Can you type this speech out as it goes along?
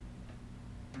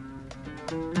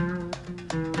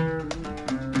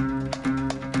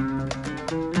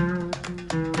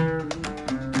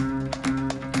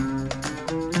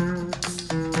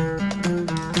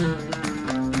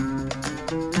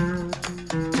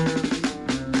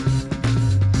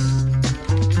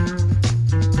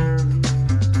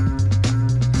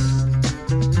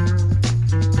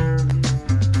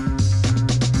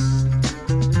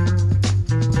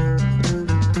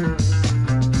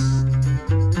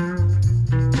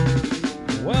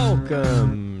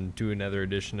to another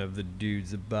edition of the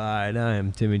Dudes Abide. I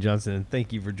am Timmy Johnson, and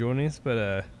thank you for joining us.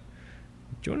 But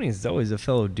joining us is always a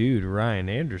fellow dude, Ryan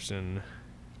Anderson.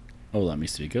 Hola,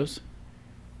 mis amigos.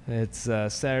 It's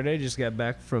Saturday. Just got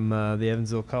back from the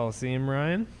Evansville Coliseum,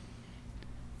 Ryan.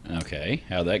 Okay,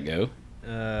 how'd that go?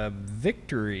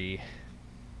 Victory.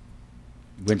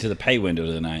 Went to the pay window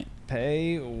tonight.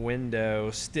 Pay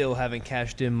window. Still haven't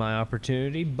cashed in my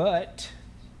opportunity, but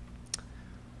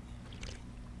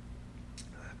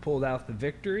pulled out the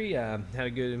victory. Had a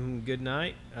good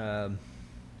night. I'm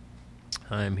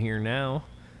here now,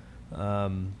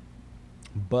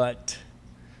 but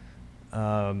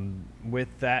with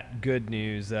that good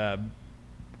news,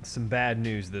 some bad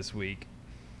news this week.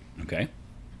 Okay.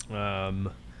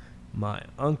 My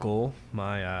uncle,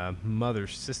 my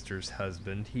mother's sister's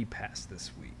husband, he passed this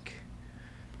week.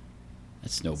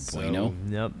 That's no bueno.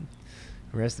 Yep.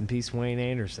 Rest in peace, Wayne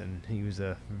Anderson. He was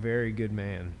a very good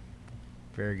man.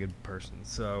 Very good person.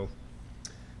 So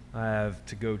I have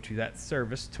to go to that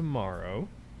service tomorrow.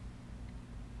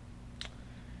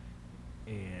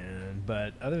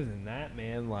 But other than that,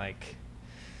 man, like,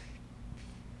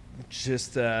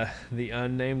 just the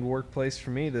unnamed workplace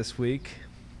for me this week.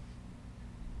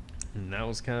 And that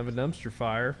was kind of a dumpster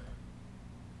fire.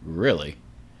 Really?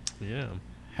 Yeah.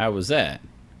 How was that?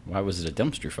 Why was it a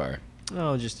dumpster fire?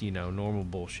 Oh, just, normal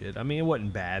bullshit. I mean, it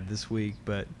wasn't bad this week,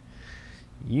 but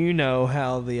you know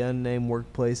how the unnamed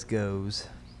workplace goes.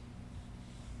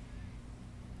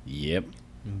 Yep.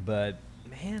 But,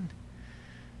 man,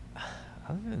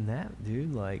 other than that,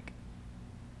 dude, like,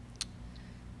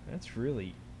 that's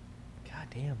really,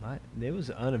 goddamn, it was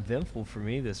uneventful for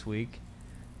me this week.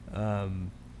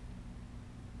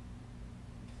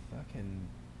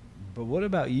 But what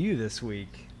about you this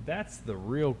week? That's the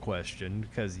real question,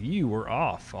 because you were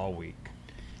off all week.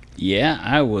 Yeah,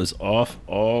 I was off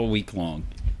all week long.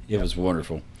 It was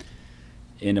wonderful.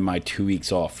 Into my 2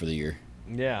 weeks off for the year.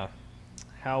 Yeah.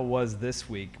 How was this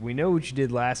week? We know what you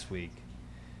did last week,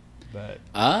 but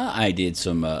I did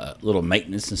some little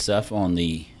maintenance and stuff on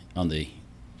the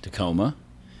Tacoma.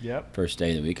 Yep. First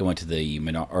day of the week, I went to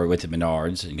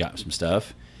Menards and got some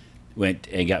stuff. Went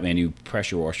and got me a new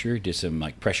pressure washer. Did some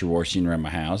pressure washing around my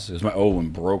house because my old one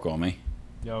broke on me.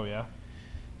 Oh yeah.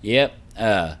 Yep.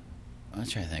 I'm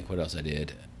trying to think what else I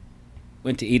did.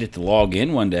 Went to eat at the Log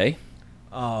Inn one day.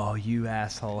 Oh, you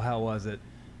asshole! How was it,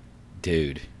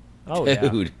 dude? Oh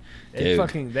dude, yeah.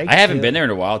 Dude. I haven't been there in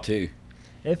a while too.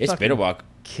 It's been a while.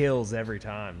 Kills every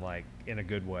time, like in a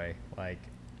good way. Like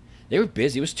they were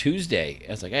busy. It was Tuesday.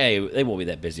 I was like, hey, they won't be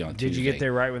that busy on Tuesday. Did you get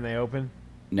there right when they opened?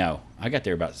 No, I got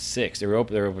there about 6. They were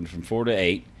open from 4 to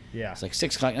 8. Yeah. It's like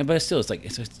 6 o'clock, but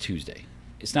it's Tuesday.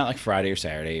 It's not like Friday or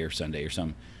Saturday or Sunday or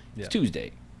something. It's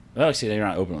Tuesday. Well, actually, they're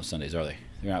not open on Sundays, are they?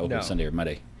 They're not open on Sunday or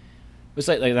Monday. It's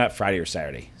like not Friday or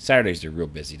Saturday. Saturday's their real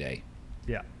busy day.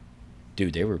 Yeah.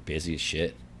 Dude, they were busy as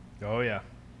shit. Oh, yeah.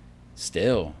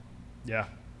 Still. Yeah.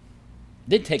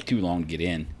 Didn't take too long to get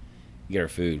in, get our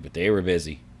food, but they were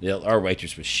busy. Our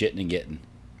waitress was shitting and getting.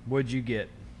 What'd you get?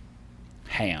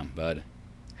 Ham, bud.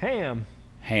 Ham.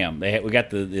 We got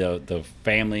the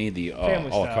family, the a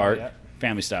la carte,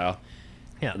 family style.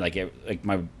 Yeah. Like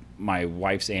my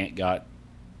wife's aunt got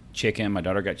chicken, my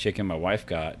daughter got chicken, my wife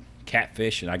got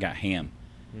catfish, and I got ham.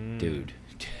 Dude,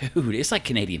 it's like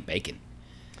Canadian bacon.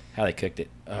 How they cooked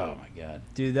it. Oh my god.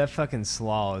 Dude, that fucking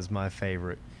slaw is my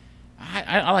favorite.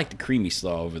 I like the creamy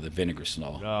slaw over the vinegar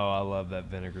slaw. Oh, I love that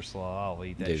vinegar slaw. I'll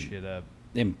eat that shit up.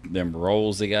 Them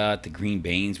rolls they got, the green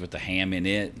beans with the ham in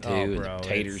it too, and the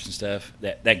potatoes and stuff.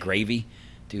 That gravy,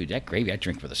 dude, that gravy I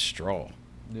drink with a straw.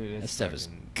 Dude, that stuff is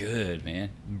good, man.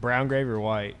 Brown gravy or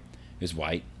white? It's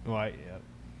white. White, yeah.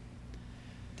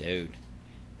 Dude,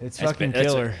 it's fucking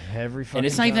killer every fucking. And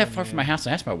it's not even that far man. from my house.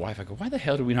 I asked my wife, I go, why the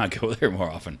hell do we not go there more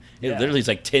often? It literally is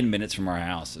like 10 minutes from our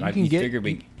house, and bro,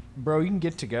 you can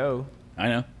get to go. I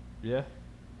know. Yeah.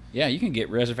 Yeah, you can get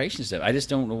reservation stuff. I just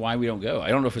don't know why we don't go. I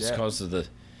don't know if it's because of the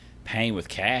paying with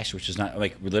cash, which is not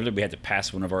we had to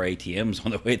pass one of our ATMs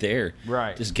on the way there.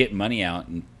 Right. Just get money out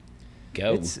and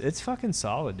go. It's fucking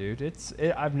solid, dude.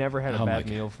 I've never had a bad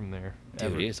meal from there.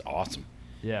 Dude, it is awesome.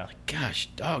 Yeah. Gosh,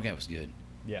 dog, that was good.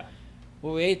 Yeah.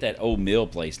 Well, we ate that old mill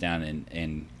place down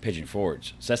in Pigeon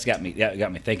Forge, so that got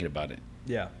me thinking about it.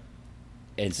 Yeah.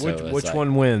 And so which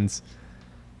one wins?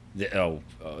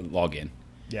 Log Inn.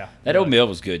 Yeah. That old mill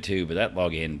was good too, but that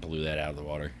Log Inn blew that out of the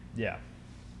water. Yeah.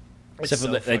 Except for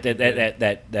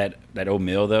that old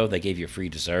meal though, they gave you a free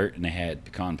dessert and they had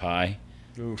pecan pie.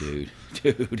 Oof.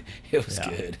 Dude, it was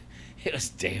good. It was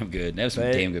damn good. That was some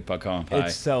damn good pecan pie.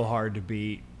 It's so hard to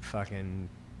beat fucking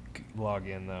Log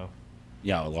Inn though.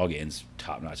 Yeah, log-in's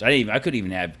top notch. I couldn't even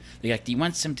have. They like, do you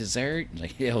want some dessert? I'm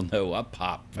like, hell no, I'll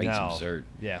pop. If I eat some No. dessert.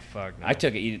 Yeah, fuck. No. I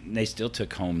took it. And they still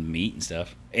took home meat and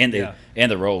stuff, and Yeah.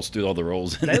 the rolls. Threw all the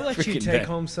rolls. In They the let you freaking take bag.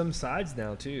 home some sides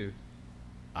now too.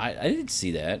 I didn't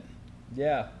see that.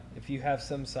 Yeah, if you have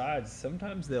some sides,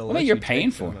 sometimes they'll. I let mean, you're you paying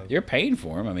take for some them. of- You're paying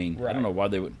for them. I mean, I Right. don't know why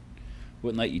they wouldn't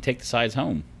let you take the sides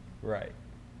home. Right.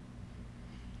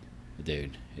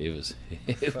 Dude, it was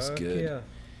was Fuck good. Yeah.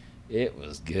 It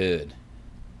was good.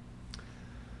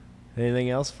 Anything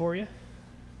else for you?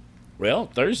 Well,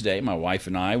 Thursday, my wife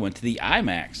and I went to the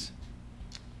IMAX.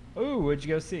 Ooh, what'd you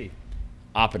go see?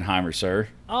 Oppenheimer, sir.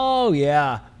 Oh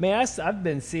yeah, man. I've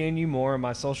been seeing you more on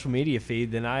my social media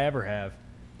feed than I ever have.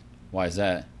 Why is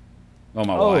that? Oh,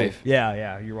 my wife.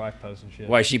 Yeah, your wife posting shit.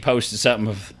 Why she posted something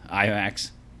of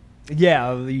IMAX.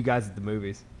 Yeah, you guys at the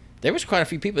movies. There was quite a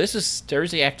few people. This is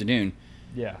Thursday afternoon.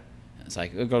 Yeah. It's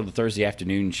like we'll go to the Thursday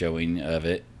afternoon showing of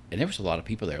it, and there was a lot of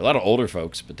people there. A lot of older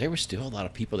folks, but there was still a lot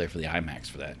of people there for the IMAX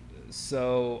for that.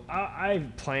 So I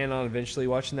plan on eventually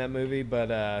watching that movie,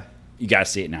 but You got to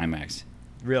see it in IMAX.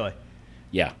 really,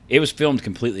 Yeah, it was filmed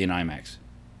completely in IMAX.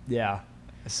 yeah.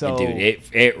 So And dude,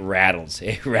 it rattles.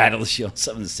 It rattles you on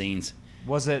some of the scenes.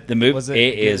 was it The movie Was it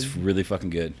it is good? really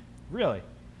fucking good. Really.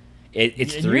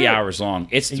 It's And 3 you're- hours long.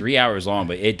 It's 3 hours long,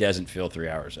 but it doesn't feel 3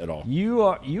 hours at all. You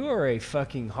are a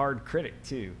fucking hard critic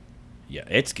too. Yeah,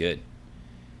 it's good.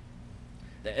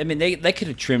 I mean, they could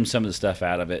have trimmed some of the stuff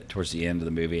out of it towards the end of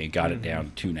the movie and got it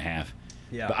down to 2.5.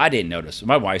 Yeah. But I didn't notice.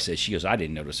 My wife says, she goes, I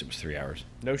didn't notice it was 3 hours.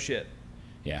 No shit.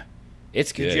 Yeah.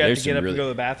 It's good. Did you have There's to get some up really, and go to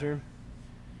the bathroom?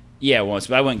 Yeah, once.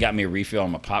 But I went and got me a refill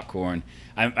on my popcorn.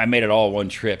 I made it all one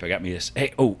trip. I got me this.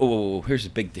 Hey, here's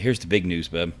the big news,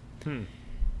 bub.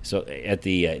 So at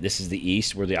the this is the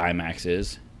East where the IMAX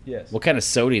is. Yes. What kind of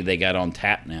soda they got on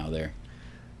tap now there?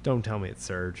 Don't tell me it's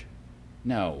Surge.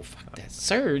 No, fuck that.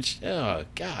 Surge. Oh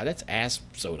God, that's ass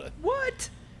soda. What?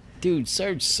 Dude,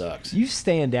 Surge sucks. You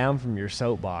stand down from your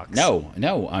soapbox. No,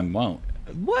 I won't.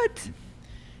 What?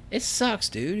 It sucks,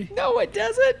 dude. No, it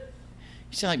doesn't.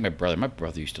 You sound like my brother. My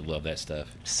brother used to love that stuff.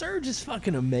 Surge is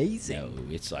fucking amazing.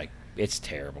 No, it's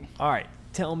terrible. All right,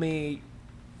 tell me.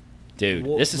 Dude,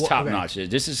 Wha- this is wha- top okay. notch.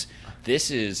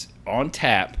 This is on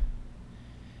tap,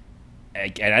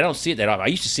 and I don't see it that often. I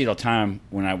used to see it all the time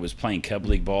when I was playing Cub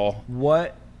League ball.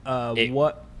 What? It-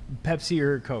 What? Pepsi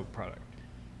or Coke product?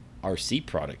 RC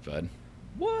product, bud.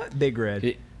 What? Big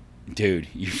Red. Dude,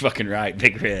 you're fucking right,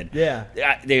 Big Red. Yeah.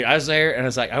 Dude, I was there and I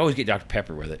was like, I always get Dr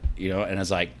Pepper with it, and I was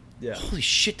like, Yeah. holy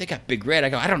shit, they got Big Red. I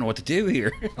go, I don't know what to do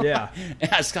here. Yeah.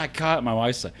 And I just got caught. My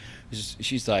wife's like,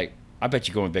 she's like, I bet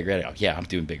you going Big Red. I go, yeah, I'm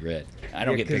doing Big Red. I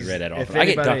don't Yeah, get Big 'cause Red that if often. I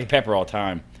get anybody- Dr Pepper all the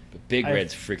time, but Big I-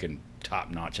 Red's freaking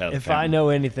top notch out of the If family. I know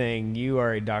anything, you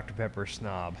are a Dr Pepper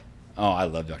snob. Oh, I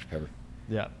love Dr Pepper.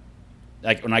 Yeah.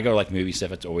 Like when I go to like movie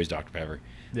stuff, it's always Dr Pepper.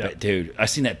 Yeah. But dude, I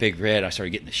seen that Big Red. I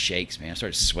started getting the shakes, man. I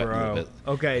started sweating a Bro. little bit.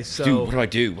 Okay, so Dude, what do I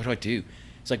do? What do I do?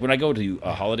 It's like when I go to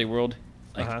Holiday World,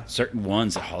 like Uh-huh. certain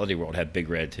ones at Holiday World have Big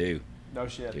Red too. no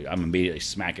shit. Dude, I'm immediately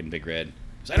smacking Big Red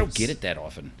because I don't get it that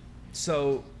often.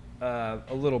 So a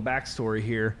little backstory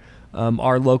here.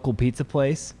 Our local pizza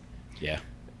place, Yeah.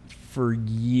 for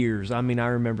years. I mean, I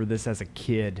remember this as a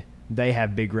kid. They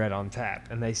have Big Red on tap,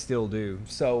 and they still do.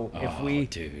 So Oh,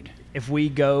 dude. if we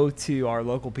go to our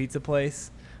local pizza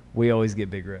place, we always get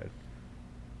Big Red.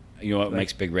 You know what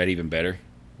makes Big Red even better?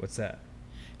 What's that?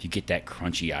 If you get that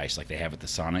crunchy ice like they have at the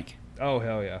Sonic Oh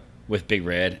hell yeah! with Big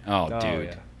Red. Oh, Oh,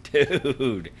 dude.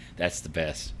 Dude, that's the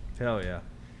best. Hell yeah!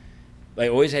 I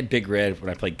always had Big Red when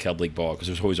I played Cub League ball because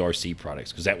there was always RC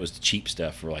products because that was the cheap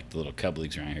stuff for like the little Cub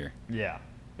Leagues around here. Yeah,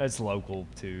 that's local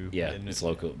too. Yeah, isn't it's it?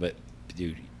 local, but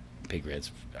dude, Big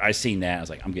Red's. I seen that. I was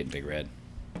like, I'm getting Big Red.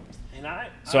 And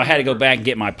So I had to go back and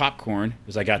get my popcorn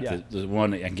because I got Yeah. the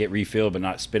one that I can get refilled but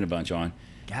not spin a bunch on.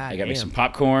 God I got me damn. some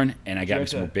popcorn and I got You me have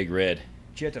some more to- Big Red.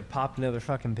 Did you have to pop another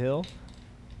fucking pill?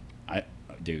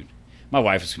 Dude, my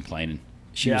wife was complaining.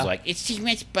 She was Yeah. like, "It's too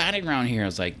much butter around here." I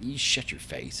was like, "You shut your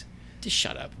face. Just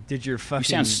shut up. Did your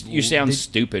fucking You sound did-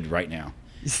 stupid right now.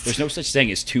 There's no such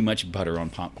thing as too much butter on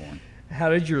popcorn." How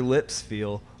did your lips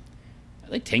feel?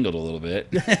 They tingled a little bit.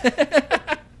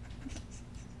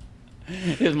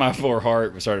 It was my poor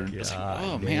heart started. I was like, God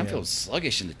 "Oh man, I'm damn. feeling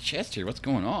sluggish in the chest here. What's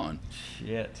going on?"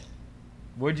 Shit.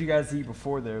 What'd you guys eat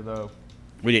before there though?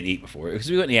 We didn't eat before because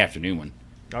we went in the afternoon one.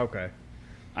 Okay.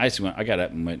 I got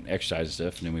up and went exercise and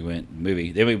stuff, and then we went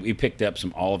movie. Then we picked up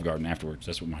some Olive Garden afterwards.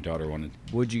 That's what my daughter wanted.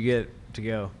 What'd you get to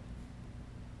go?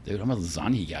 Dude, I'm a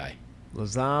lasagna guy.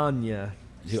 Lasagna.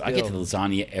 Dude, I get the Still.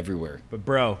 lasagna everywhere. But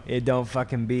bro, it don't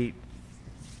fucking beat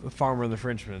Farmer and the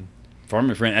Frenchman.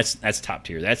 Farmer Friend, that's top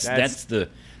tier. That's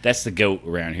the goat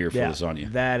around here for lasagna.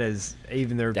 That is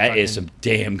even their. That is some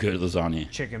damn good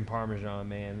lasagna. Chicken parmesan,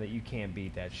 man. That you can't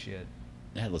beat that shit.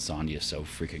 That lasagna is so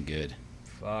freaking good.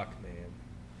 Fuck,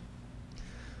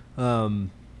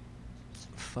 man.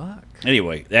 Fuck.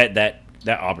 Anyway, that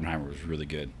Oppenheimer was really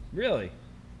good. Really?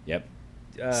 Yep.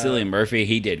 Cillian Murphy,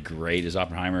 he did great as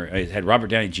Oppenheimer. It had Robert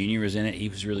Downey Jr. was in it. He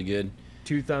was really good.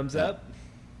 2 thumbs up.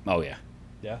 Oh yeah.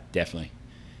 Yeah. Definitely.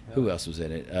 Who else was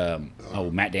in it?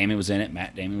 Matt Damon was in it.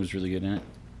 Matt Damon was really good in it.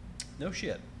 No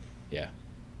shit. Yeah.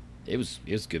 It was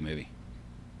a good movie.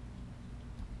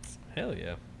 Hell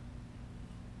yeah.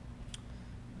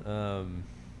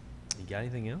 You got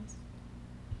anything else?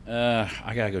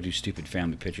 I gotta go do stupid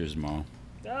family pictures tomorrow.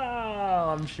 Oh,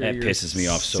 I'm sure that pisses me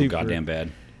off so goddamn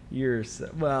bad.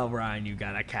 Well, Ryan, you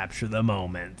gotta capture the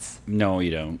moments. No,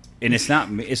 you don't. And it's not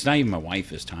even my wife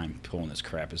this time pulling this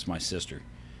crap. It's my sister.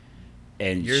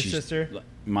 And your sister?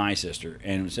 My sister.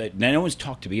 And said, now no one's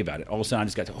talked to me about it. All of a sudden, I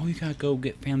just got to, you gotta go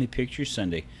get family pictures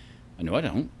Sunday. I know I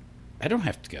don't. I don't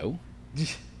have to go.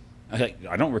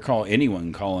 I don't recall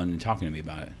anyone calling and talking to me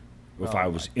about it. Or if I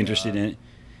was interested in it.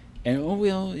 And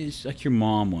well, it's like your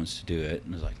mom wants to do it.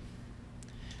 And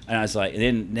I was like,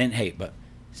 and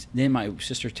then my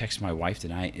sister texted my wife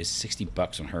tonight. Is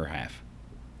 $60 on her half.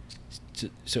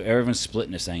 So everyone's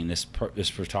splitting this thing. This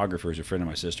photographer is a friend of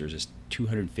my sister's. Is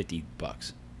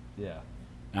 $250. Yeah.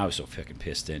 And I was so fucking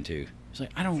pissed then too. It's like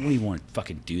I don't really want to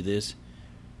fucking do this,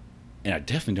 and I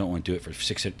definitely don't want to do it for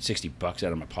 $60 out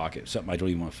of my pocket. Something I don't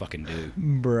even want to fucking do.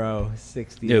 Bro,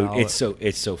 $60. Dude,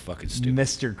 it's so fucking stupid.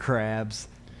 Mr. Krabs.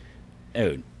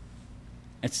 Dude,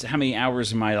 it's how many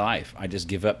hours of my life I just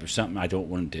give up for something I don't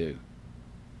want to do.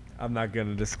 I'm not going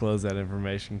to disclose that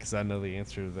information because I know the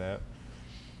answer to that.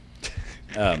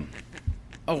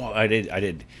 I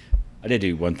did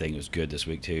do one thing that was good this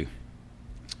week too.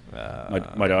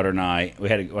 My daughter and I,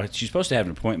 she's supposed to have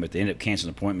an appointment. They ended up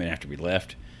canceling an appointment after we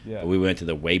left. Yeah. But we went to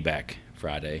the Wayback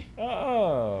Friday.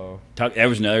 Oh. There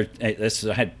was another.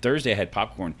 Thursday I had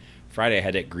popcorn. Friday I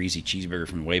had that greasy cheeseburger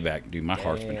from Wayback. Dude, my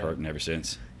heart's been hurting ever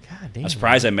since. God damn. I'm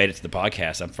surprised I made it to the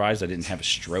podcast. I'm surprised I didn't have a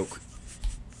stroke.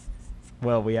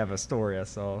 Well, we have a story I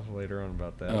saw later on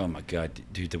about that. Oh my god,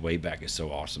 dude, the Wayback is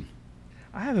so awesome.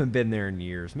 I haven't been there in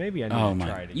years. Maybe I need to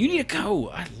try it again. You need to go.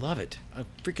 I love it. I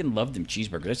freaking love them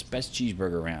cheeseburgers. That's the best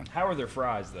cheeseburger around. How are their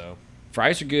fries, though?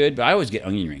 Fries are good, but I always get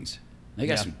onion rings. They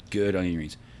got some good onion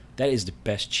rings. That is the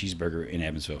best cheeseburger in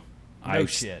Evansville. No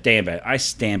shit. Stand by it. I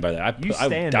stand by that.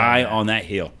 I'll die on that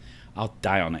hill. I'll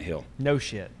die on that hill. No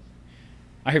shit.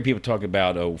 I hear people talk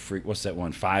about, what's that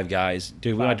one? Five Guys.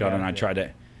 Dude, my daughter and I tried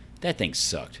that. That thing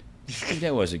sucked.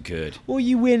 That wasn't good. Well,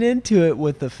 you went into it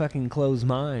with a fucking closed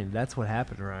mind. That's what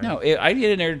happened, right? No, I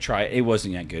get in there to try it. It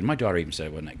wasn't that good. My daughter even said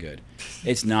it wasn't that good.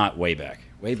 It's not Wayback.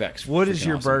 Wayback's What is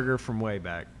your awesome. burger from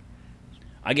Wayback?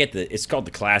 I get it's called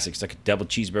the classic. It's like a double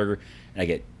cheeseburger, and I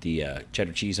get the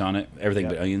cheddar cheese on it, everything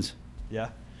but onions. Yeah.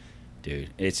 Dude,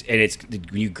 it's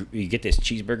when you get this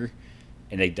cheeseburger,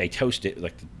 and they toast it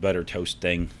like the butter toast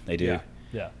thing they do.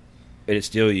 Yeah. But it's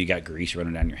still, you got grease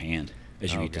running down your hand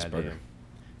as you eat this burger.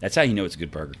 That's how you know it's a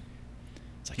good burger.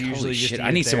 It's like, holy shit,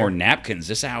 I need some more napkins.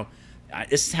 This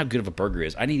is how good of a burger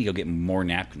is. I need to go get more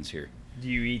napkins here. Do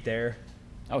you eat there?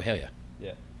 Oh, hell yeah.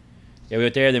 Yeah. Yeah, we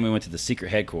went there, then we went to the secret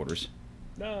headquarters.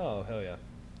 Oh, hell yeah.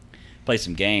 Played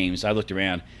some games. I looked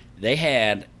around.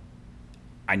 I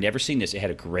never seen this. It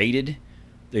had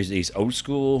there's these old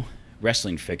school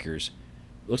wrestling figures.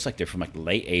 Looks like they're from like the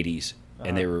late 80s.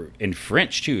 And they were in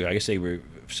French too. I guess they were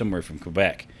somewhere from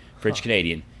Quebec. French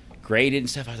Canadian. Graded and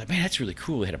stuff. I was like, man, that's really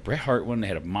cool. They had a Bret Hart one. They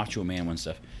had a Macho Man one and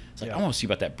stuff. It's like, I want to see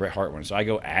about that Bret Hart one. So I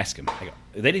go ask them.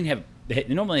 They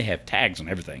normally have tags on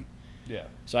everything. Yeah.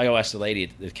 So I go ask the lady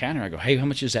at the counter. I go, hey, how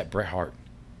much is that Bret Hart?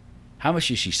 How much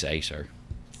did she say, sir?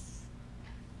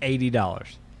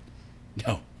 $80.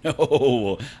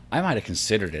 No. I might have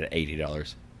considered it at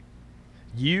 $80.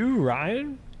 You,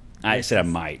 Ryan? I said I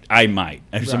might.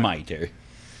 There's a might there.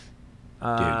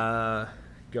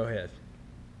 Go ahead.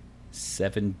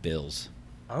 7 bills.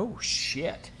 Oh,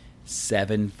 shit.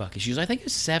 7 fucking shoes. I think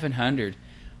it's 700.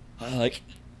 Like,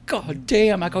 god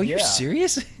damn. I go, you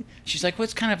serious? She's like, well,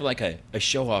 it's kind of like a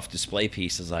show-off display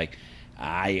piece. It's like,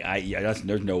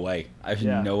 there's no way. There's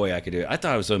no way I could do it. I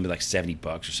thought it was going to be like $70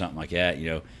 or something like that,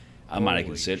 I might have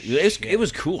considered it.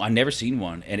 Was cool. I never seen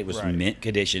one, and it was mint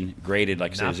condition, graded.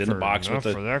 Like I said, it was in the box with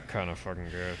for that kind of fucking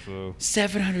gas, though.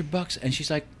 $700, and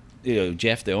she's like,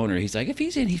 Jeff, the owner, he's like, if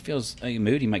he feels like a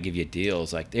mood, he might give you a deal.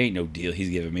 It's like, there ain't no deal he's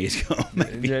giving me. It's going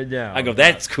I go,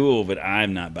 that's cool, but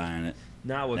I'm not buying it.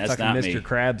 Not with fucking Mr.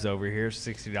 Krabs over here,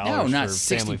 $60 no, not for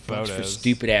 $60 family photos. for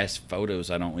stupid ass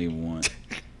photos I don't even want.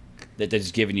 that they're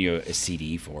just giving you a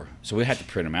CD for. So we had to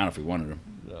print them out if we wanted them.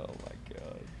 Oh my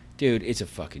god, Dude, it's a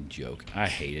fucking joke. I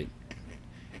hate it.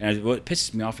 And what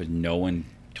pisses me off is no one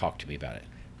talked to me about it.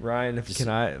 Ryan, can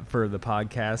I for the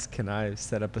podcast? Can I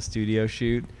set up a studio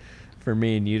shoot for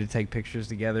me and you to take pictures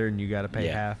together, and you got to pay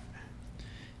half?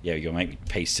 Yeah, you're gonna make me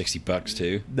pay $60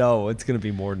 too. No, it's gonna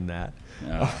be more than that.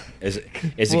 Is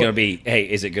it gonna be? Hey,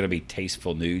 is it gonna be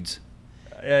tasteful nudes?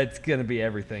 It's gonna be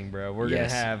everything, bro. We're gonna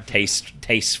have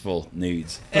tasteful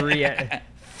nudes.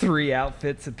 three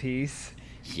outfits apiece.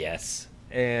 Yes.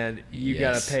 And you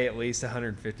gotta pay at least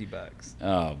 $150.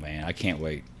 Oh man, I can't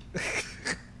wait.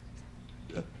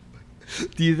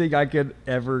 Do you think I could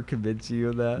ever convince you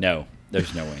of that? No,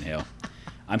 there's no way in hell.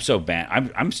 I'm so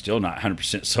bad. I'm still not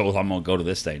 100% sold. I'm gonna go to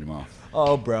this thing tomorrow.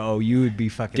 Oh, bro, you would be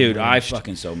fucking. Dude, lynched. I'm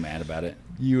fucking so mad about it.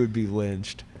 You would be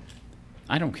lynched.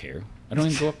 I don't care. I don't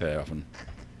even go up that often.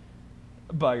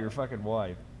 By your fucking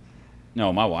wife.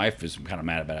 No, my wife is kind of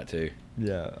mad about it too.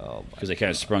 Yeah. Oh. Because they kind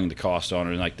of sprung the cost on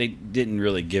her, and like they didn't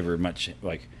really give her much.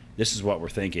 Like, this is what we're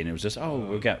thinking. It was just, oh,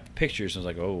 we've got pictures. I was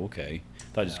like, oh, okay.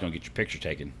 Thought I was just gonna get your picture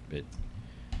taken, but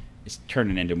it's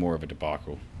turning into more of a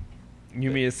debacle. You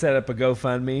mean to set up a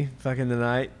GoFundMe fucking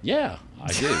tonight? Yeah,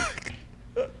 I do.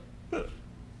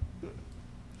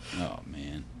 Oh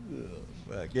man.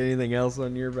 Anything else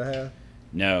on your behalf?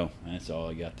 No, that's all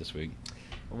I got this week.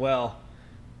 Well,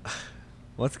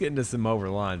 let's get into some over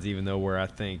lines, even though where I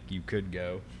think you could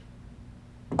go.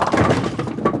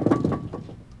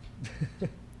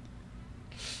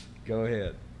 Go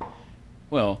ahead.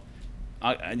 Well,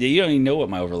 you don't even know what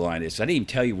my overline is. I didn't even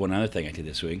tell you one other thing I did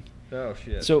this week. Oh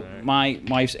shit! So my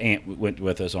wife's aunt went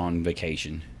with us on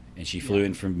vacation, and she flew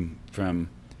in from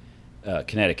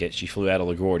Connecticut. She flew out of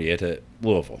LaGuardia to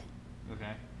Louisville.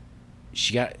 Okay.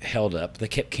 She got held up. They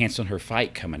kept canceling her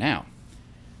flight coming out.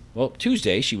 Well,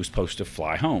 Tuesday she was supposed to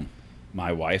fly home.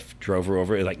 My wife drove her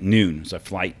over at like noon. So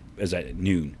flight is at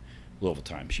noon, Louisville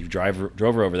time. She drove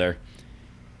her over there.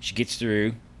 She gets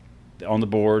through on the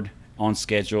board, on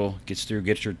schedule, gets through,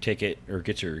 gets her ticket or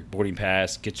gets her boarding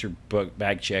pass, gets her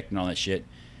bag checked and all that shit.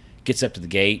 Gets up to the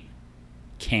gate,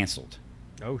 canceled.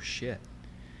 Oh shit!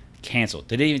 Canceled.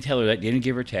 They didn't even tell her that. They didn't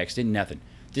give her a text. Didn't nothing.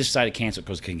 Just decided to cancel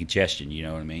because of congestion. You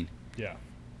know what I mean? Yeah.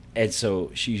 And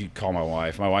so she called my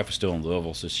wife. My wife was still in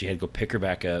Louisville, so she had to go pick her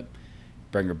back up,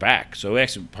 bring her back. So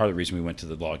actually, part of the reason we went to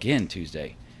the log-in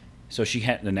Tuesday. So she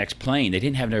had the next plane. They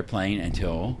didn't have their plane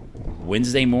until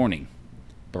Wednesday morning,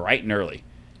 bright and early.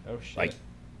 Oh shit!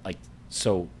 Like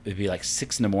so it'd be like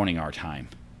 6 a.m. our time.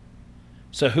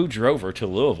 So who drove her to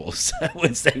Louisville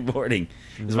Wednesday morning?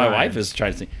 Because my wife was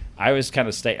trying to think. I was kind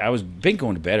of I was been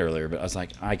going to bed earlier, but I was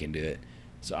like, I can do it.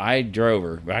 So I drove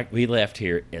her. We left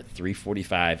here at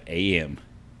 3:45 a.m.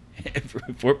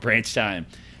 Fort Branch time.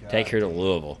 Take her to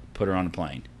Louisville. Put her on a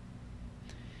plane.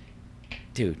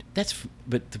 Dude,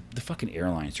 but the fucking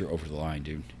airlines are over the line,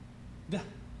 dude.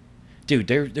 Dude,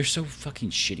 they're so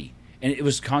fucking shitty. And it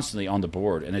was constantly on the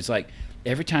board. And it's like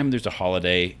every time there's a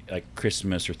holiday, like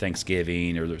Christmas or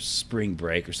Thanksgiving or there's spring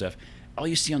break or stuff, all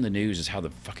you see on the news is how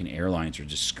the fucking airlines are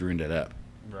just screwing it up.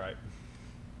 Right.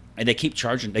 And they keep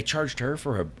charging. They charged her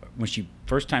for her when she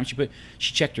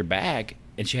checked her bag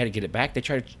and she had to get it back. They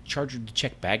tried to charge her the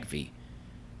check bag fee.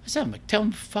 I said, I'm like, tell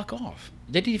them fuck off.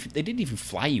 They didn't even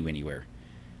fly you anywhere.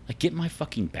 Like, get my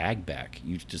fucking bag back.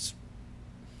 You just.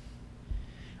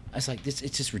 I was like, it's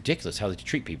just ridiculous how they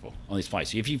treat people on these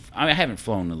flights. I haven't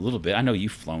flown a little bit. I know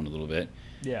you've flown a little bit.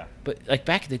 Yeah. But like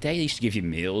back in the day, they used to give you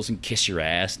meals and kiss your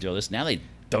ass and do all this. Now they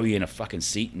throw you in a fucking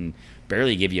seat and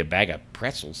barely give you a bag of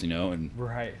pretzels, and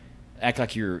right. Act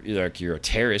like you're a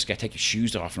terrorist. Got to take your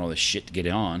shoes off and all this shit to get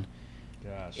on.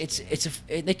 Gosh.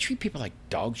 They treat people like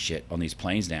dog shit on these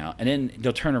planes now, and then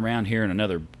they'll turn around here in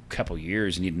another couple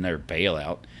years and need another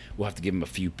bailout. We'll have to give them a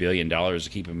few $1 billion to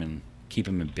keep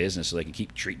them in business so they can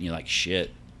keep treating you like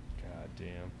shit. God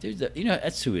damn. Dude,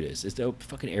 that's who it is. It's the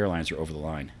fucking airlines are over the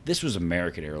line. This was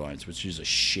American Airlines, which is a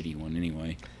shitty one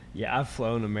anyway. Yeah, I've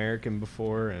flown American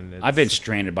before, and I've been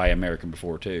stranded by American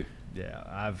before too.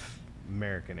 Yeah,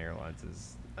 American Airlines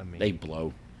is. I mean, they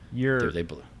blow. They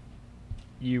blow.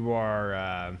 You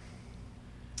are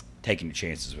taking the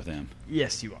chances with them.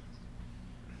 Yes, you are.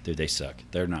 Dude, they suck.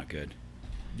 They're not good.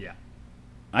 Yeah.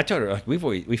 I told her, like,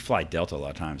 we fly Delta a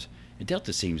lot of times, and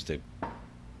Delta seems to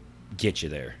get you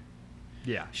there.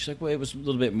 Yeah. She's like, well, it was a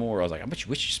little bit more. I was like, I bet you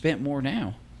wish you spent more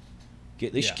now.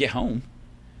 At least get home.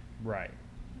 Right.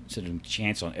 Instead of a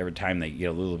chance on every time they get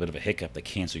a little bit of a hiccup, they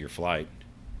cancel your flight.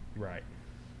 Right.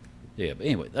 Yeah, but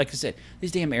anyway, like I said,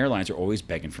 these damn airlines are always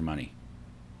begging for money.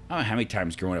 I don't know how many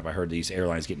times growing up I heard these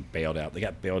airlines getting bailed out. They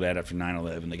got bailed out after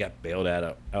 9/11. They got bailed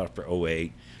out after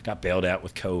 2008. Got bailed out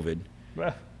with COVID.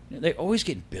 They always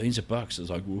get billions of bucks. It's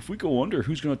like, well, if we go under,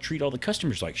 who's going to treat all the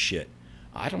customers like shit?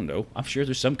 I don't know. I'm sure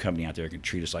there's some company out there that can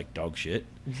treat us like dog shit.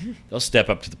 They'll step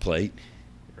up to the plate.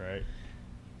 Right.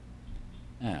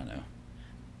 I don't know.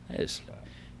 But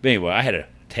anyway, I had to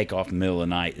take off in the middle of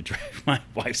the night to drive my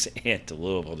wife's aunt to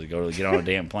Louisville to go to get on a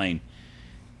damn plane.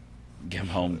 Get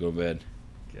home, go to bed.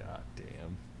 God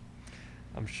damn.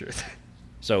 I'm sure.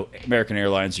 So American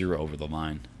Airlines, you're over the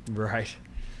line. Right.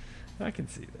 I can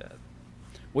see that.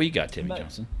 What you got, Timmy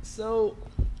Johnson? So,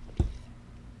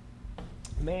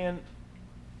 man,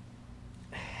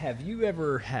 have you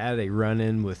ever had a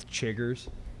run-in with chiggers?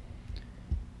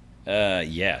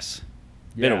 Yes.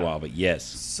 Been a while, but yes.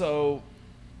 So,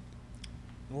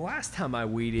 the last time I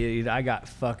weed eated, I got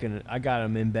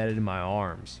them embedded in my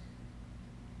arms.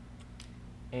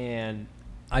 And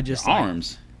I just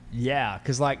arms? Yeah,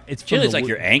 because it's Chili's like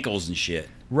your ankles and shit.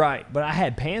 Right, but I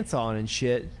had pants on and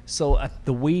shit, so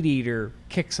the weed eater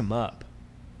kicks them up.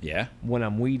 Yeah? When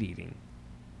I'm weed eating.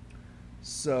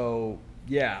 So,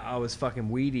 yeah, I was fucking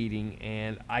weed eating,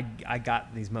 and I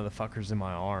got these motherfuckers in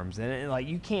my arms. And,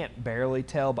 you can't barely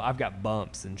tell, but I've got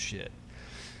bumps and shit.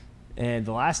 And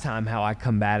the last time how I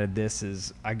combated this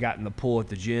is I got in the pool at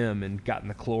the gym and got in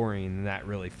the chlorine, and that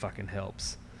really fucking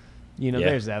helps.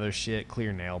 There's other shit,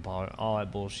 clear nail polish, all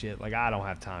that bullshit. I don't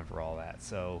have time for all that,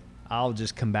 so I'll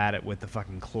just combat it with the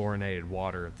fucking chlorinated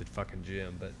water at the fucking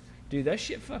gym. But dude, that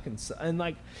shit fucking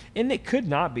and it could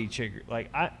not be chigger.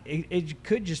 It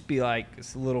could just be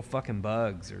little fucking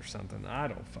bugs or something. I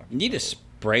don't fucking. You need to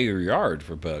spray your yard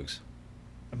for bugs.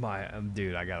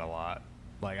 Dude, I got a lot.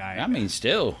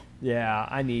 Still. Yeah,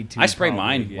 I need to. I spray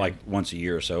mine once a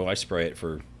year or so. I spray it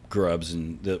for grubs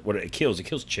and what it kills. It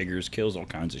kills chiggers, kills all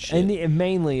kinds of shit. And it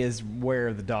mainly is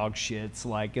where the dog shits,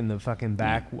 in the fucking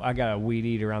back. Yeah. I got a weed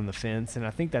eat around the fence, and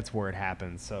I think that's where it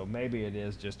happens. So maybe it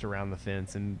is just around the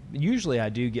fence. And usually I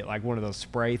do get one of those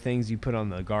spray things you put on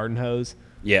the garden hose.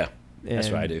 Yeah, that's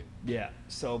what I do. Yeah,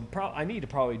 so I need to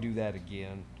probably do that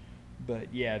again.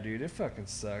 But yeah, dude, it fucking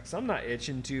sucks. I'm not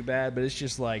itching too bad, but it's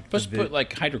just Supposed to put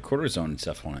hydrocortisone and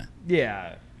stuff on it.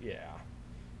 Yeah.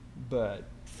 But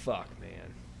fuck, man.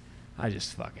 I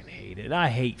just fucking hate it. I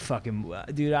hate fucking...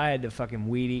 Dude, I had to fucking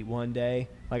weed eat one day.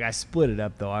 I split it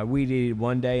up, though. I weed eated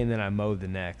one day, and then I mowed the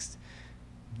next.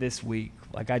 This week.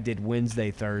 I did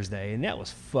Wednesday, Thursday, and that was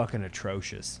fucking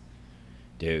atrocious.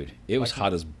 Dude, it was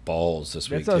hot as balls this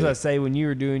week, That's what I was say. When you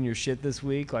were doing your shit this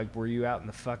week, were you out in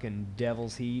the fucking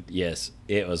devil's heat? Yes,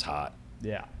 it was hot.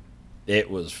 Yeah.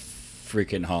 It was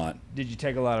freaking hot. Did you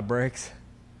take a lot of breaks?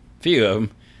 Few of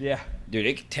them. Yeah. Dude,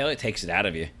 it can tell it takes it out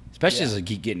of you. Especially as I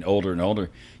keep getting older and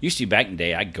older. Used to be back in the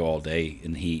day, I'd go all day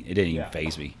in the heat. It didn't even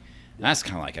faze me. And that's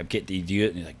kind of I'm getting to do it,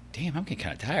 and you're like, damn, I'm getting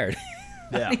kind of tired.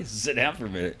 Yeah. I need to sit down for a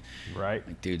minute.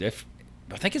 Right. Dude, I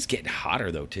think it's getting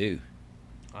hotter, though, too.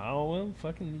 Oh, well,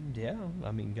 fucking, yeah.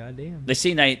 I mean, goddamn. They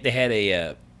had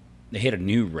they hit a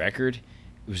new record.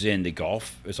 It was in the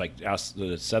Gulf. It was out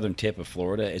the southern tip of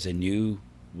Florida. It's a new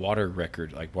water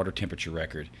record, water temperature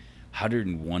record,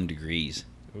 101 degrees.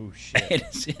 Oh shit!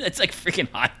 It's like freaking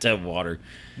hot tub water.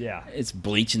 Yeah, it's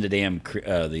bleaching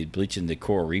the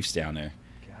coral reefs down there.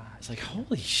 God, it's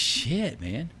holy shit,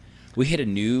 man. We hit a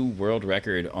new world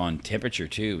record on temperature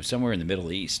too, somewhere in the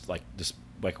Middle East, just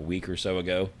a week or so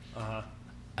ago. I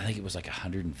think it was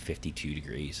 152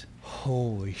 degrees.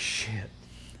 Holy shit!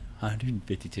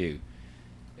 152.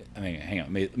 I mean, hang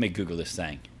on, let me Google this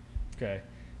thing. Okay,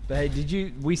 but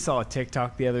hey, we saw a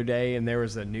TikTok the other day, and there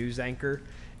was a news anchor.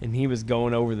 And he was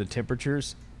going over the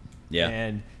temperatures. Yeah.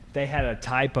 And they had a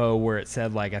typo where it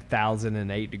said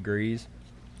 1,008 degrees.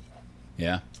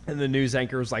 Yeah. And the news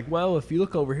anchor was like, well, if you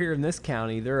look over here in this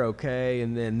county, they're okay.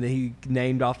 And then he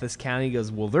named off this county. He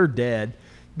goes, well, they're dead.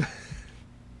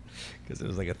 Because it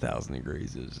was 1,000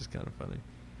 degrees. It was just kind of funny.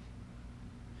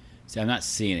 See, I'm not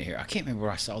seeing it here. I can't remember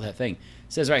where I saw that thing. It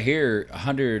says right here,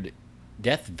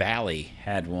 Death Valley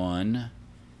had one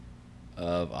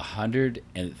of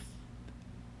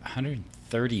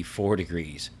 134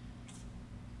 degrees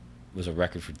was a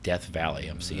record for Death Valley.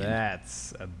 I'm seeing.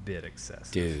 That's a bit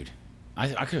excessive, dude. I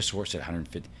could have swore it said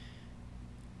 150.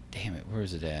 Damn it, where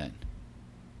is it at?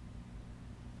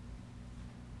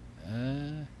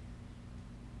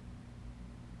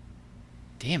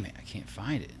 Damn it, I can't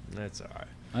find it. That's all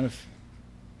right.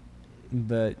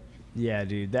 But yeah,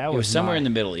 dude, that was somewhere in the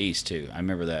Middle East too. I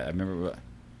remember that.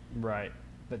 Right,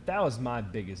 but that was my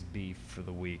biggest beef for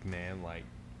the week, man.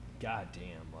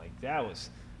 Goddamn,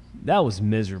 that was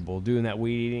miserable doing that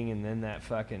weed eating and then that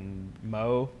fucking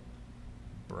mow,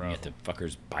 bro. You got the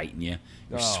fuckers biting you.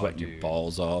 You're sweating your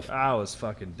balls off. I was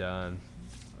fucking done.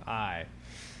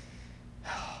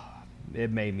 It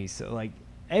made me so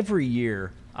every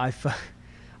year I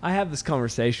have this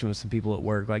conversation with some people at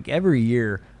work. Like every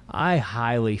year, I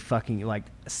highly fucking like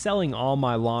selling all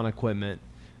my lawn equipment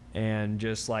and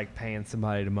just like paying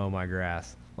somebody to mow my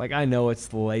grass. Like I know it's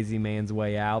the lazy man's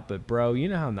way out, but bro, you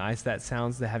know how nice that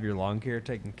sounds to have your lawn care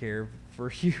taken care of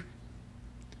for you.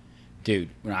 Dude,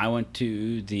 when I went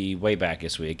to the Wayback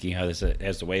this week, you know, it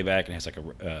has the Wayback and it has like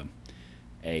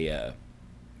a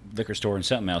liquor store and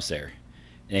something else there.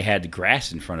 And they had the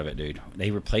grass in front of it, dude.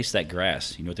 They replaced that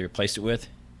grass. You know what they replaced it with?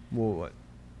 Well, what?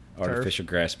 Artificial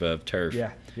grass, bub, turf.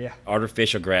 Yeah, yeah.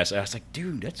 Artificial grass. I was like,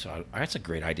 dude, that's a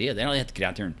great idea. They don't have to get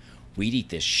out there and weed eat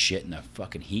this shit in the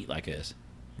fucking heat like this.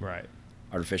 Right.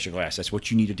 Artificial grass. That's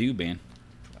what you need to do, man.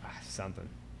 Something.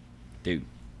 Dude,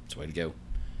 that's the way to go.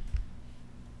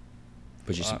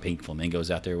 Put you some pink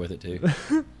flamingos out there with it, too.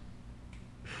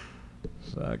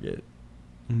 Fuck it.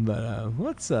 But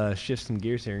let's shift some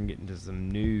gears here and get into some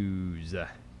news. All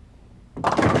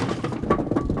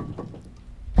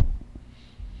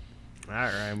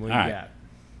right, Ryan, what do you got?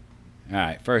 All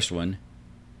right, first one.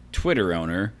 Twitter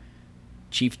owner,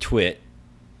 Chief Twit,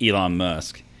 Elon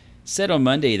Musk, said on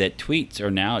Monday that tweets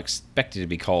are now expected to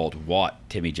be called what,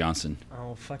 Timmy Johnson?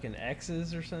 Oh, fucking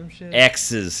X's or some shit?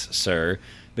 X's, sir,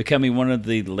 becoming one of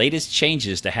the latest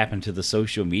changes to happen to the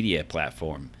social media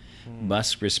platform.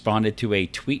 Musk responded to a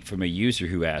tweet from a user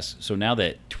who asked, so now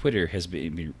that Twitter has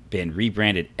been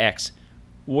rebranded X,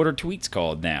 what are tweets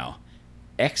called now?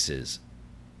 X's,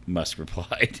 Musk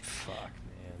replied. Fuck,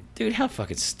 man. Dude, how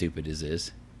fucking stupid is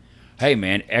this? Hey,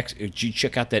 man, X, did you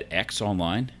check out that X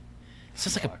online? It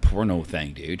sounds like a porno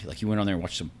thing, dude. Like you went on there and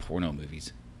watched some porno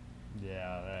movies.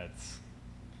 Yeah, that's...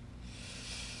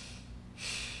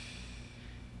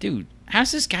 Dude,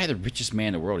 how's this guy the richest man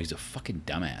in the world? He's a fucking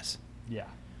dumbass. Yeah.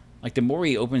 Like, the more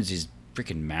he opens his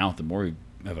freaking mouth, the more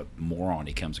of a moron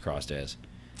he comes across as.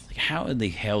 Like, how in the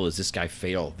hell does this guy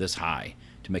fail this high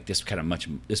to make this kind of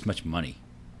this much money?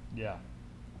 Yeah.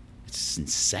 It's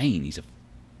insane. He's a...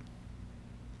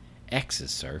 X's,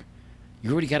 sir.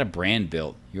 You already got a brand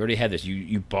built. You already had this.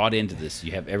 You bought into this.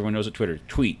 You have... Everyone knows what Twitter...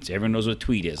 Tweets. Everyone knows what a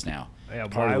tweet is now. Yeah,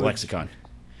 part of the lexicon.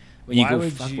 When you go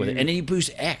fuck with it. And then you boost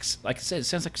X. Like I said, it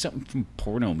sounds like something from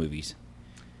porno movies.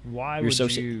 Why would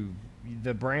you...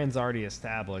 The brand's already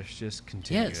established. Just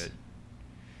continue it.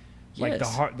 Like the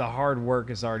hard work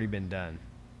has already been done.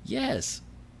 Yes.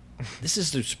 This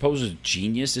is the supposed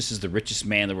genius. This is the richest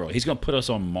man in the world. He's going to put us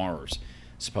on Mars,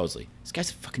 supposedly. This guy's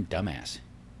a fucking dumbass.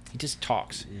 He just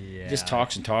talks. Yeah. He just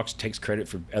talks and talks, takes credit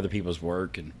for other people's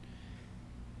work, and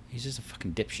he's just a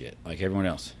fucking dipshit like everyone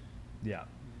else. Yeah.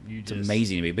 It's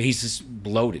amazing to me, but he's just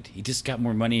bloated. He just got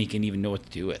more money than he can even know what to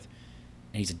do with.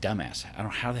 And he's a dumbass. I don't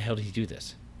know how the hell did he do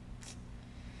this?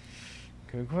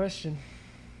 Good question.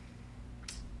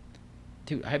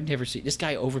 Dude, I've never seen... This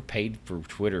guy overpaid for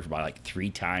Twitter by like 3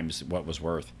 times what was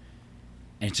worth.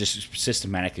 And it's just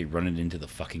systematically running into the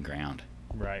fucking ground.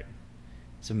 Right.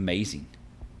 It's amazing.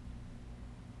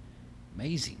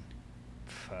 Amazing.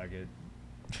 Fuck it.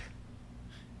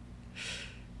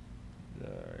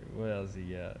 Alright, what else he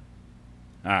got?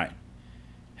 Alright.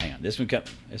 Hang on. This one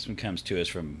comes to us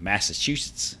from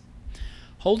Massachusetts.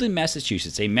 Holden,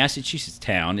 Massachusetts, a Massachusetts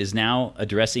town, is now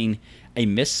addressing a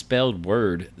misspelled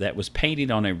word that was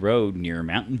painted on a road near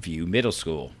Mountain View Middle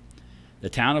School. The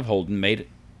town of Holden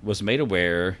was made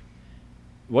aware.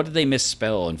 What did they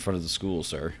misspell in front of the school,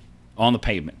 sir? On the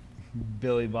pavement.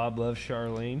 Billy Bob loves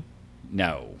Charlene.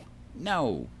 No.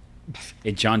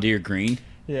 In John Deere Green?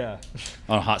 Yeah.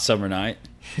 On a hot summer night?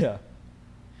 Yeah.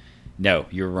 No,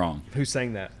 you're wrong. Who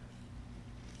sang that?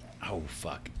 Oh,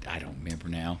 fuck. I don't remember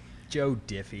now. Joe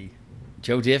Diffie.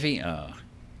 Joe Diffie? I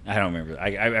don't remember.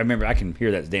 I remember I can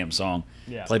hear that damn song.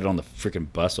 Yeah. Played it on the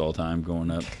freaking bus all the time growing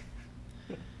up.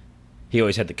 He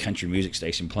always had the country music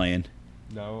station playing.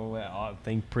 No, I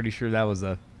think pretty sure that was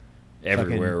a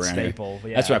everywhere around staple.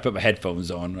 Here. Yeah. That's why I put my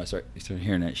headphones on when I start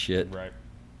hearing that shit. Right.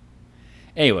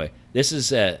 Anyway, this is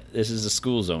the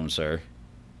school zone, sir.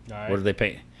 All right. What did they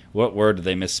paint? What word did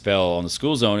they misspell on the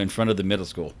school zone in front of the middle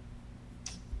school?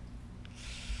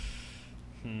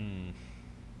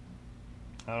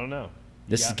 I don't know.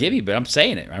 This is Gibby, but I'm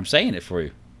saying it. I'm saying it for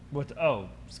you. What?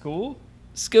 School?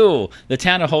 School. The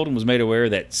town of Holden was made aware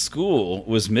that school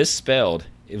was misspelled.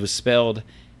 It was spelled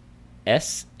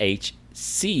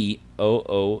SHCOOL.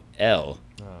 Oh,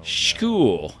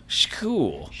 School.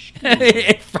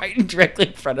 Right directly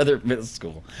in front of their middle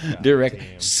school.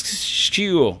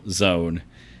 School zone.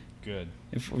 Good.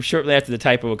 Shortly after the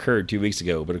typo occurred 2 weeks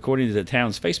ago, but according to the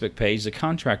town's Facebook page, the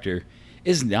contractor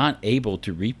is not able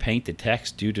to repaint the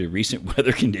text due to recent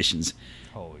weather conditions.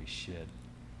 Holy shit.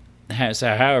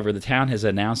 However, the town has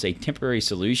announced a temporary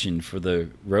solution for the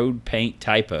road paint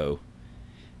typo.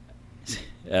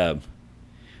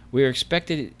 We expect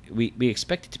it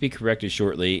to be corrected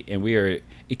shortly, and we are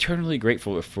eternally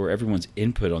grateful for everyone's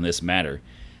input on this matter.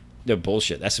 No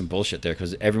bullshit. That's some bullshit there,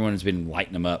 because everyone has been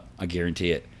lighting them up. I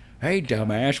guarantee it. Hey,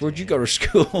 dumbass, where'd you go to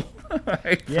school?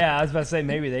 Yeah, I was about to say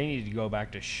maybe they need to go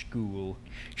back to school.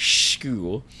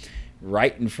 School,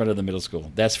 right in front of the middle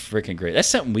school. That's freaking great. That's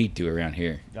something we do around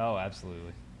here. Oh,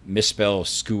 absolutely. Misspell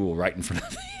school right in front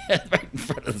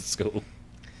of the school.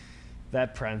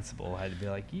 That principal had to be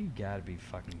like, you gotta be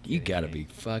fucking kidding You gotta me. be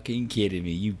fucking kidding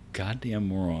me, you goddamn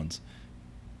morons.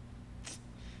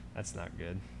 That's not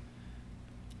good.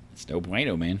 It's no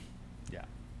bueno, man. Yeah.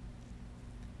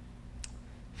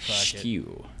 Fuck it.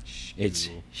 Skew. It's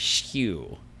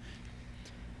skew.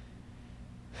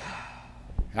 All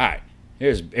right.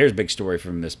 Here's a big story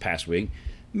from this past week.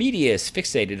 Media is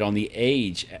fixated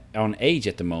on age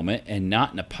at the moment, and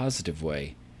not in a positive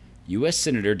way. U.S.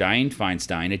 Senator Dianne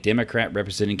Feinstein, a Democrat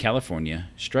representing California,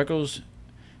 struggles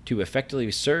to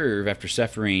effectively serve after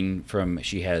suffering from,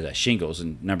 she has shingles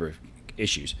and a number of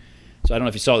issues. So I don't know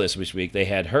if you saw this week. They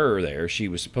had her there. She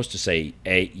was supposed to say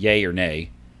yay or nay.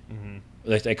 Mm-hmm.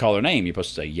 They call her name. You're supposed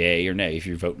to say yay or nay if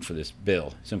you're voting for this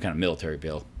bill, some kind of military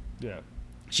bill. Yeah.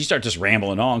 She starts just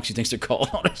rambling on. She thinks they're calling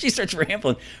on her. She starts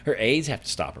rambling. Her aides have to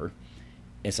stop her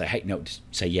and say, hey, no, just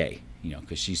say yay. You know,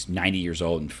 because she's 90 years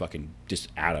old and fucking just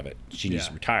out of it. She needs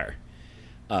to retire.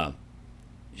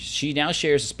 She now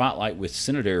shares the spotlight with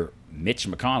Senator Mitch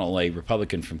McConnell, a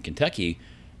Republican from Kentucky,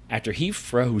 after he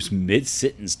froze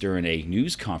mid-sentence during a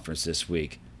news conference this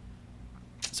week.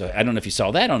 So I don't know if you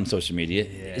saw that on social media.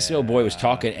 Yeah. This little boy was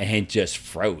talking and he just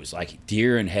froze, like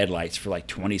deer in headlights for like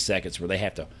 20 seconds, where they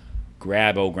have to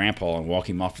grab old grandpa and walk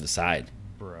him off to the side.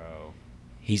 Bro.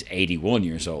 He's 81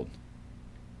 years old.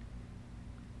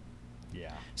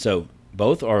 Yeah. So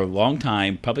both are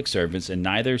longtime public servants, and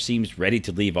neither seems ready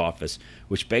to leave office,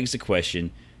 which begs the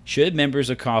question, should members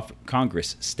of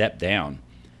Congress step down?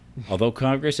 Although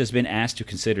Congress has been asked to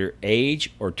consider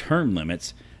age or term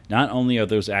limits, not only are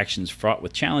those actions fraught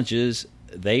with challenges,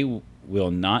 they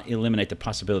will not eliminate the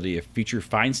possibility of future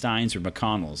Feinsteins or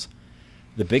McConnells.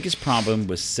 The biggest problem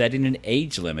with setting an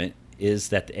age limit is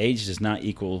that the age does not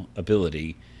equal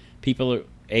ability. People are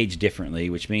aged differently,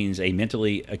 which means a mental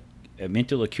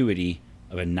acuity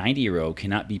of a 90-year-old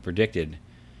cannot be predicted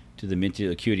to the mental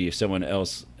acuity of someone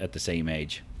else at the same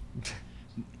age.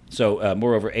 So,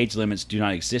 moreover, age limits do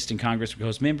not exist in Congress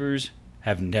because members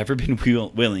have never been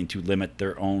willing to limit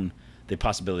the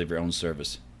possibility of their own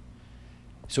service.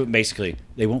 So basically,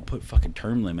 they won't put fucking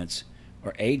term limits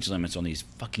or age limits on these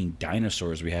fucking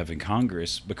dinosaurs we have in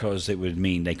Congress, because it would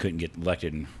mean they couldn't get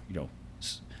elected and, you know,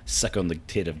 suck on the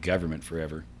tit of government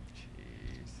forever.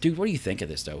 Jeez. Dude, what do you think of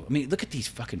this, though? I mean, look at these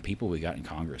fucking people we got in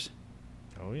Congress.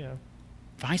 Oh, yeah.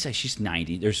 Feinstein, she's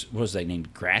 90. There's, what was that name?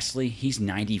 Grassley? He's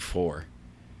 94.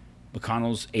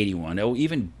 McConnell's 81. Oh,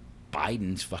 even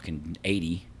Biden's fucking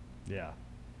 80. Yeah.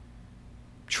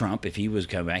 Trump, if he was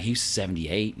coming back, he's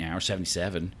 78 now, or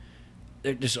 77.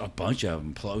 There's just a bunch of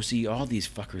them. Pelosi, all these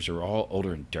fuckers are all older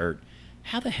than dirt.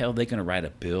 How the hell are they going to write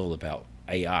a bill about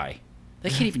AI? They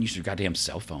can't even use their goddamn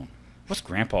cell phone. What's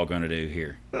Grandpa going to do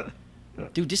here?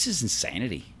 Dude, this is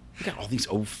insanity. We got all these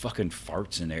old fucking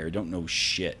farts in there who don't know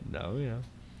shit. No, yeah.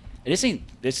 This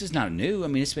is not new. I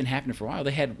mean, it's been happening for a while.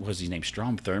 They had, what was his name,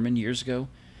 Strom Thurmond years ago?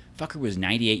 Fucker was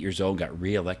 98 years old, got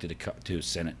reelected to the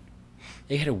Senate.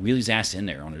 They had to wheel his ass in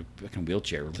there on a fucking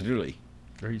wheelchair, literally.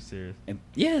 Are you serious? And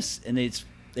yes, and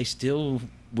they still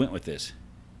went with this.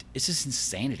 This is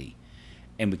insanity.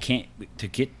 And we can't, to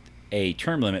get a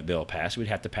term limit bill passed, we'd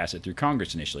have to pass it through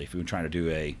Congress initially if we were trying to do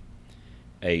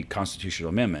a constitutional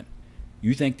amendment.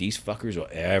 You think these fuckers will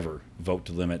ever vote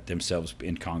to limit themselves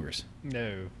in Congress?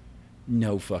 No.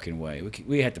 No fucking way.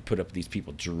 We have to put up with these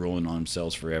people drooling on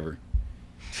themselves forever.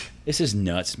 This is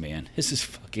nuts, man. This is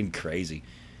fucking crazy.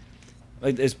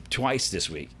 Like, there's twice this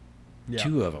week. Yeah.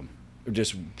 2 of them are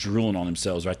just drooling on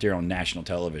themselves right there on national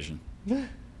television.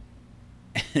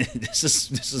 This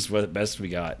is what the best we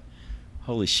got.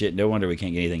 Holy shit! No wonder we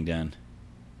can't get anything done.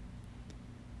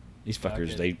 These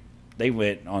fuckers, they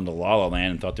went on to La La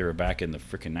Land and thought they were back in the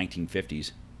freaking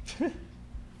 1950s. Dude,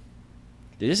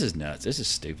 this is nuts. This is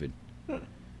stupid.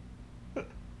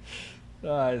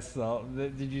 I saw.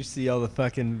 Did you see all the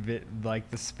fucking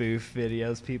the spoof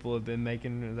videos people have been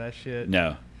making of that shit?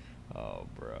 No. Oh,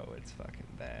 bro, it's fucking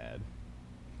bad.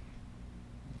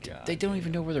 God, they don't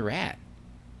even know where they're at.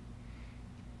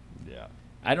 Yeah.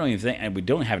 I don't even think, and we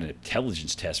don't have an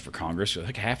intelligence test for Congress.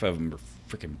 Like half of them are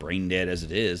freaking brain dead as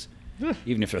it is.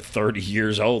 Even if they're 30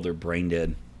 years old, they're brain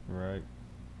dead. Right.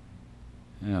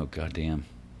 Oh, goddamn.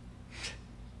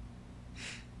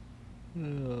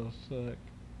 Oh, fuck.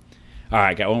 All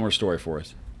right, got one more story for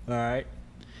us. All right.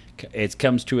 It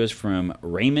comes to us from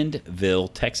Raymondville,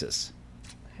 Texas.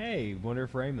 Hey, wonder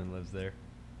if Raymond lives there.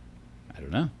 I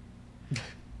don't know.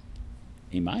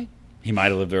 He might. He might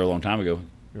have lived there a long time ago.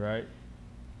 Right.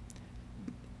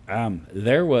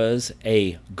 There was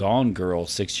a Gone Girl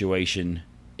situation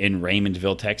in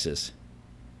Raymondville, Texas.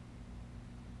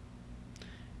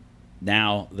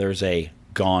 Now there's a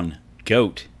Gone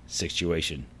Goat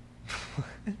situation.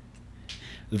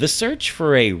 The search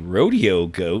for a rodeo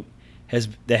goat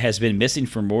that has been missing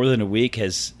for more than a week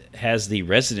has the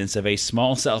residents of a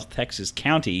small South Texas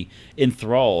county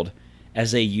enthralled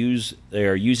as they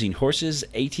are using horses,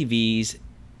 ATVs,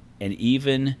 and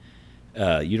even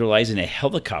utilizing a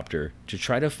helicopter to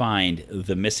try to find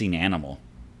the missing animal.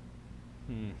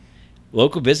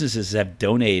 Local businesses have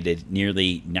donated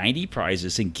nearly 90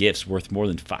 prizes and gifts worth more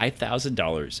than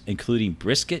 $5,000, including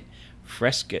brisket,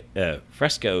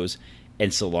 frescoes,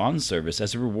 and salon service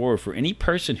as a reward for any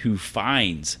person who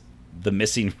finds the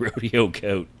missing rodeo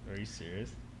goat. Are you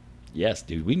serious? Yes,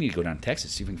 dude. We need to go down to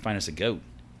Texas, see if we can find us a goat.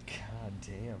 God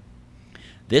damn.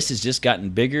 This has just gotten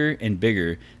bigger and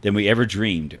bigger than we ever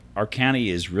dreamed. Our county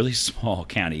is a really small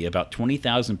county, about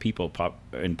 20,000 people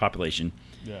in population.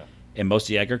 Yeah. And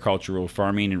mostly agricultural,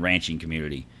 farming, and ranching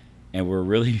community. And we're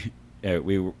really,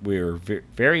 we're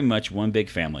very much one big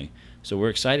family. So we're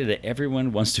excited that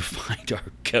everyone wants to find our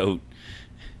goat.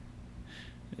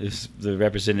 This is the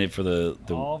representative for the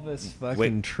all this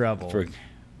fucking trouble for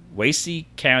Wasey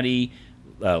County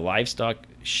Livestock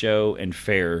Show and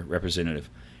Fair representative.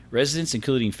 Residents,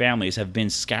 including families, have been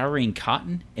scouring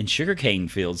cotton and sugarcane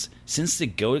fields since the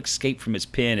goat escaped from its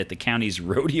pen at the county's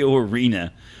rodeo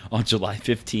arena on July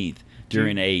 15th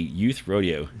during a youth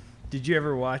rodeo. Did you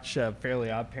ever watch Fairly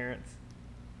Odd Parents?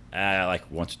 Like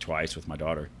once or twice with my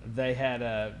daughter. They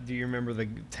had do you remember the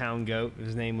town goat?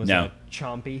 His name was No.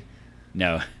 Chompy.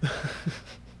 No.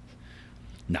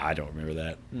 No, I don't remember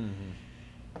that.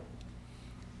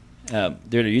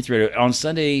 During a youth rodeo on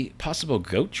Sunday, possible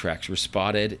goat tracks were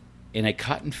spotted in a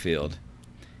cotton field.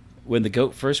 When the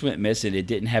goat first went missing, it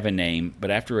didn't have a name,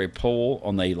 but after a poll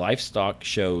on the Livestock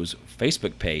Show's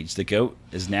Facebook page, the goat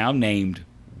is now named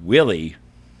Willie,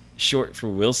 short for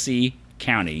Wilsey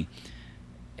County.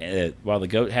 While the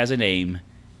goat has a name,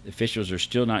 officials are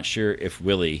still not sure if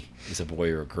Willie is a boy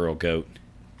or a girl goat.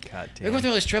 God They're going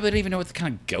through all this trouble. They don't even know what the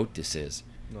kind of goat this is.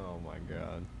 Oh my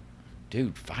god.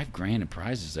 Dude, $5,000 in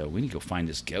prizes, though. We need to go find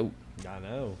this goat. I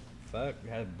know. Fuck.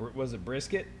 Was it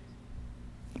brisket?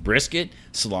 Brisket,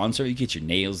 salon service, you get your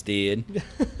nails did.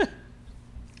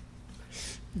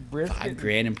 Brisket.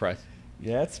 $5,000 in prize.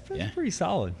 Yeah, that's pretty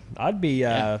solid. I'd be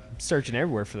searching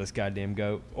everywhere for this goddamn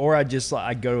goat, or I'd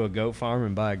go to a goat farm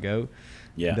and buy a goat.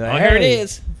 Yeah. But, Oh, here it hey,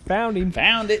 is. Found him.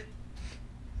 Found it.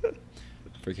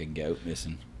 Freaking goat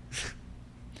missing.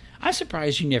 I'm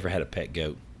surprised you never had a pet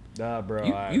goat. Nah,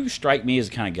 bro. You strike me as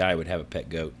the kind of guy who would have a pet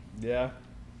goat. Yeah.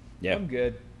 Yeah. I'm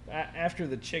good. After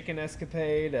the chicken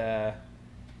escapade,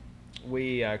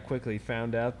 we quickly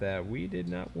found out that we did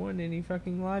not want any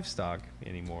fucking livestock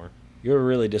anymore. You're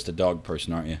really just a dog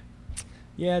person, aren't you?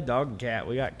 Yeah, dog and cat.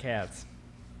 We got cats.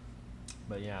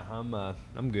 But yeah,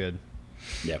 I'm good.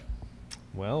 Yeah.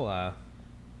 Well,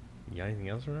 you got anything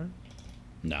else, Ryan?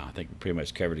 No, I think we pretty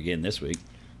much covered it again this week.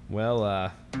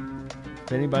 Well,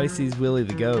 if anybody sees Willie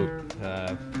the goat,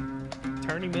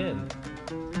 turn him in.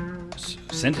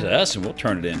 Send it to us and we'll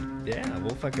turn it in. Yeah,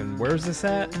 we'll fucking. Where's this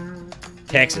at?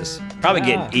 Texas. Probably Ah.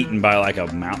 getting eaten by like a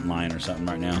mountain lion or something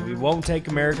right now. We won't take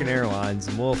American Airlines,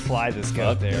 and we'll fly this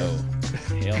goat there. No.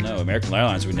 Hell no. American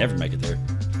Airlines would never make it there.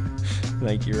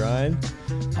 Thank you, Ryan.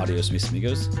 Adios, mis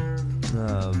amigos.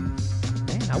 Man,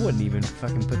 I wouldn't even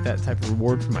fucking put that type of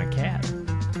reward for my cat.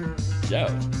 Yo.